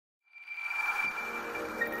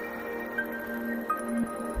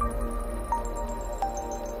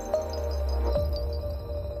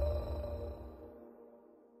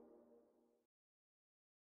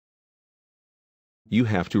You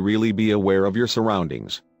have to really be aware of your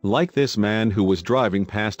surroundings, like this man who was driving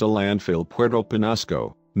past a landfill Puerto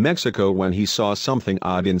Penasco, Mexico when he saw something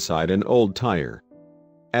odd inside an old tire.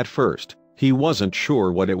 At first, he wasn't sure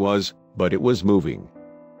what it was, but it was moving.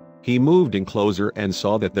 He moved in closer and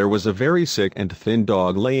saw that there was a very sick and thin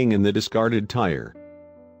dog laying in the discarded tire.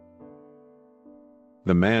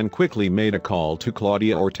 The man quickly made a call to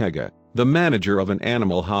Claudia Ortega, the manager of an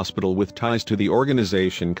animal hospital with ties to the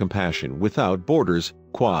organization Compassion Without Borders,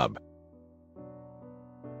 CWOB.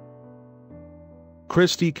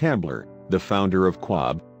 Christy Kambler, the founder of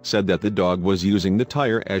CWOB, said that the dog was using the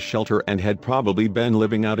tire as shelter and had probably been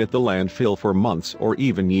living out at the landfill for months or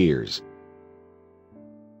even years.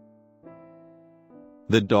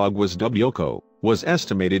 The dog was dubbed Yoko, was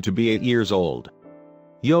estimated to be 8 years old.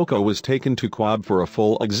 Yoko was taken to CWOB for a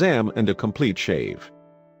full exam and a complete shave.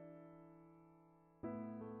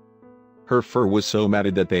 Her fur was so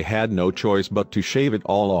matted that they had no choice but to shave it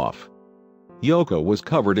all off. Yoko was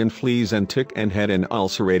covered in fleas and tick and had an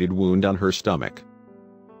ulcerated wound on her stomach.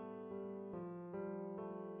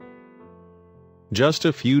 Just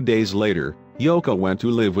a few days later, Yoko went to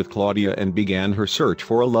live with Claudia and began her search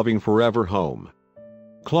for a loving forever home.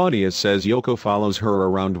 Claudia says Yoko follows her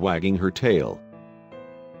around wagging her tail.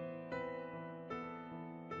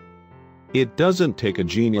 It doesn't take a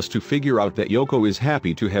genius to figure out that Yoko is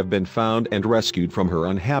happy to have been found and rescued from her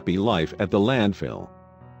unhappy life at the landfill.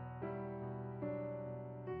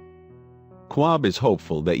 CWOB is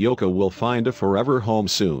hopeful that Yoko will find a forever home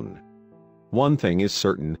soon. One thing is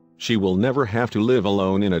certain, she will never have to live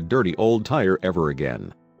alone in a dirty old tire ever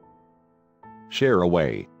again. Share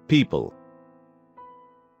away, people.